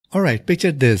Alright,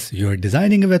 picture this. You're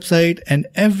designing a website and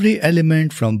every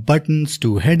element from buttons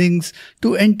to headings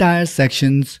to entire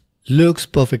sections looks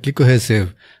perfectly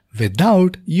cohesive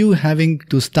without you having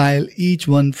to style each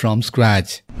one from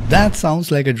scratch. That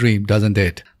sounds like a dream, doesn't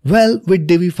it? Well, with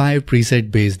Divi 5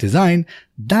 preset-based design,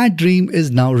 that dream is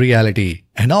now reality.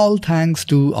 And all thanks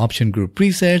to option group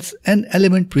presets and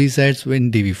element presets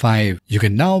in Divi 5. You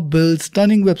can now build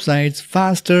stunning websites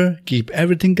faster, keep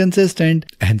everything consistent,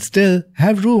 and still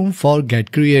have room for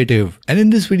get creative. And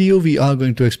in this video, we are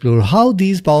going to explore how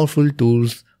these powerful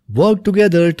tools work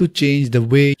together to change the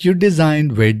way you design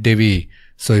with Divi.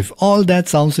 So if all that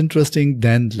sounds interesting,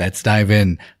 then let's dive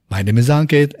in. My name is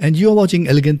Ankit and you are watching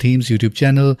Elegant Themes YouTube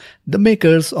channel, the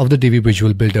makers of the Divi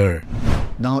Visual Builder.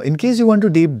 Now, in case you want to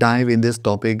deep dive in this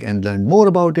topic and learn more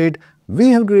about it, we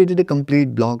have created a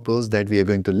complete blog post that we are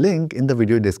going to link in the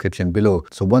video description below.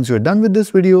 So once you're done with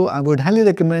this video, I would highly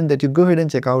recommend that you go ahead and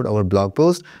check out our blog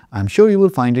post. I'm sure you will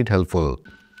find it helpful.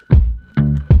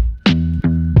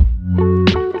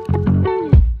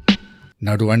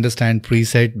 Now to understand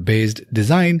preset-based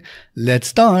design, let's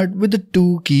start with the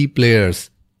two key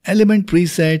players, element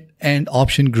preset and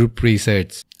option group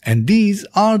presets. And these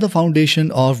are the foundation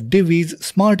of Divi's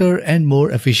smarter and more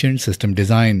efficient system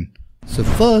design. So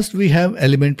first we have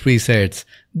element presets.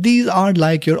 These are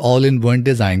like your all-in-one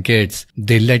design kits.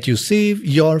 They let you save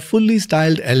your fully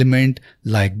styled element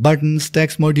like buttons,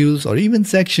 text modules, or even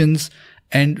sections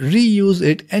and reuse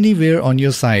it anywhere on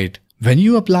your site. When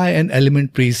you apply an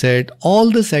element preset,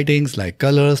 all the settings like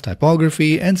colors,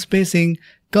 typography, and spacing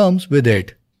comes with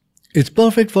it. It's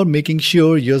perfect for making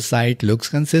sure your site looks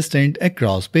consistent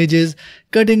across pages,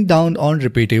 cutting down on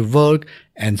repetitive work,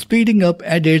 and speeding up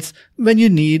edits when you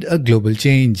need a global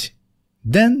change.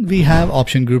 Then we have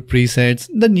option group presets,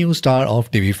 the new star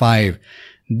of Divi 5.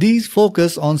 These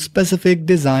focus on specific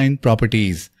design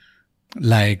properties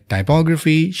like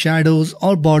typography, shadows,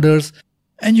 or borders,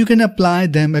 and you can apply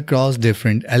them across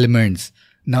different elements.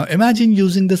 Now imagine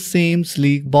using the same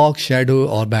sleek box shadow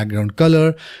or background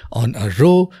color on a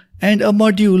row and a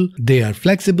module. They are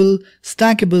flexible,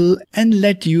 stackable, and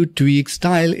let you tweak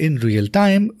style in real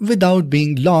time without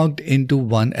being logged into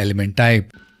one element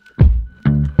type.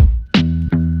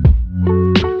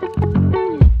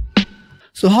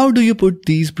 So how do you put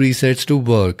these presets to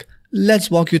work? Let's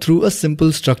walk you through a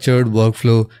simple structured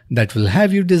workflow that will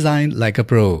have you design like a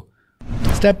pro.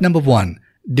 Step number 1.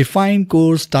 Define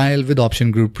core style with option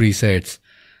group presets.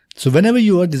 So whenever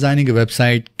you are designing a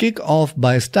website, kick off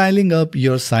by styling up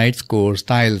your site's core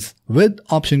styles with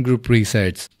option group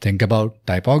presets. Think about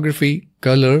typography,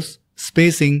 colors,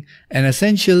 spacing, and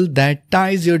essential that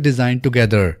ties your design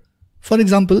together. For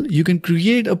example, you can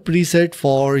create a preset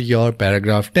for your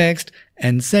paragraph text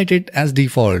and set it as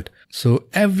default. So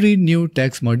every new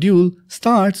text module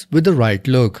starts with the right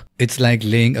look. It's like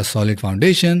laying a solid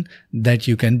foundation that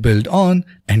you can build on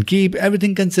and keep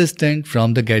everything consistent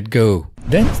from the get-go.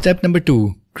 Then step number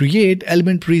 2, create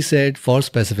element preset for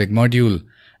specific module.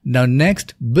 Now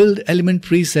next, build element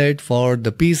preset for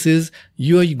the pieces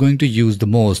you are going to use the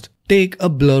most. Take a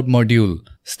blurb module,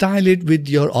 style it with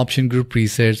your option group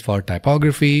presets for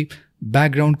typography,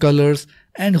 background colors,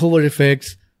 and hover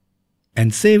effects,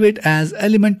 and save it as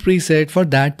element preset for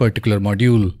that particular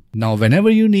module. Now whenever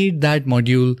you need that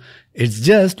module, it's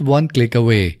just one click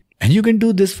away. And you can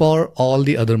do this for all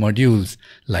the other modules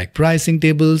like pricing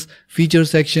tables, feature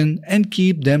section, and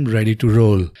keep them ready to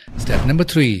roll. Step number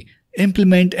 3,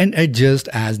 implement and adjust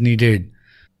as needed.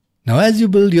 Now as you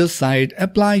build your site,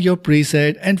 apply your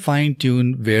preset and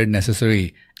fine-tune where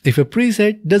necessary. If a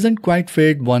preset doesn't quite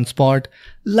fit one spot,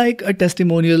 like a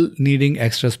testimonial needing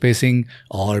extra spacing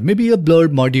or maybe a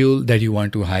blurred module that you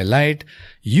want to highlight,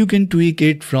 you can tweak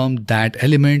it from that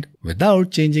element without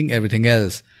changing everything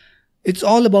else. It's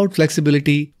all about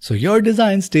flexibility, so your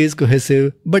design stays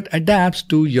cohesive but adapts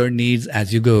to your needs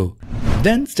as you go.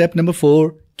 Then step number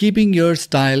 4, keeping your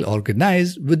style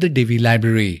organized with the Divi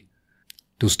Library.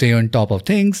 To stay on top of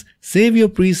things, save your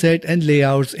preset and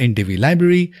layouts in Divi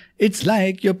Library. It's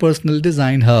like your personal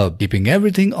design hub, keeping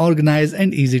everything organized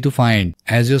and easy to find.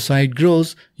 As your site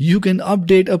grows, you can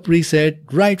update a preset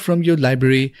right from your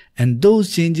library, and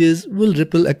those changes will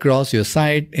ripple across your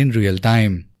site in real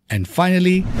time. And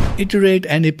finally, iterate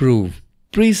and improve.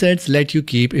 Presets let you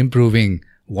keep improving.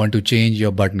 Want to change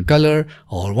your button color,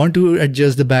 or want to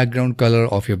adjust the background color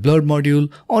of your blurb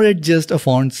module, or adjust a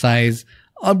font size?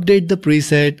 Update the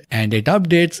preset and it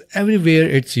updates everywhere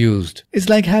it's used. It's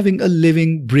like having a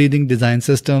living, breathing design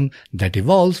system that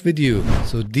evolves with you.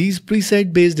 So these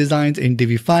preset-based designs in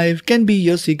Divi 5 can be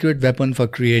your secret weapon for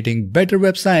creating better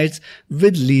websites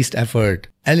with least effort.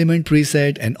 Element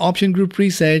preset and option group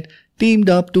preset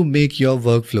teamed up to make your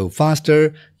workflow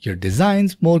faster, your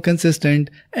designs more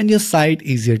consistent, and your site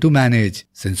easier to manage.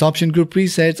 Since option group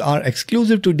presets are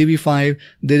exclusive to Divi 5,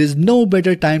 there is no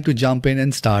better time to jump in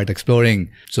and start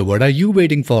exploring. So what are you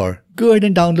waiting for? Go ahead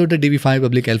and download the Divi 5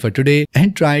 public alpha today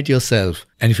and try it yourself.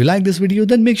 And if you like this video,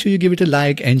 then make sure you give it a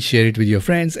like and share it with your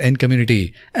friends and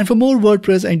community. And for more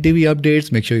WordPress and Divi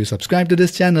updates, make sure you subscribe to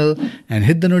this channel and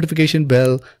hit the notification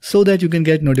bell so that you can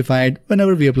get notified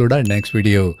whenever we upload our next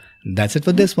video. That's it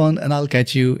for this one, and I'll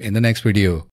catch you in the next video.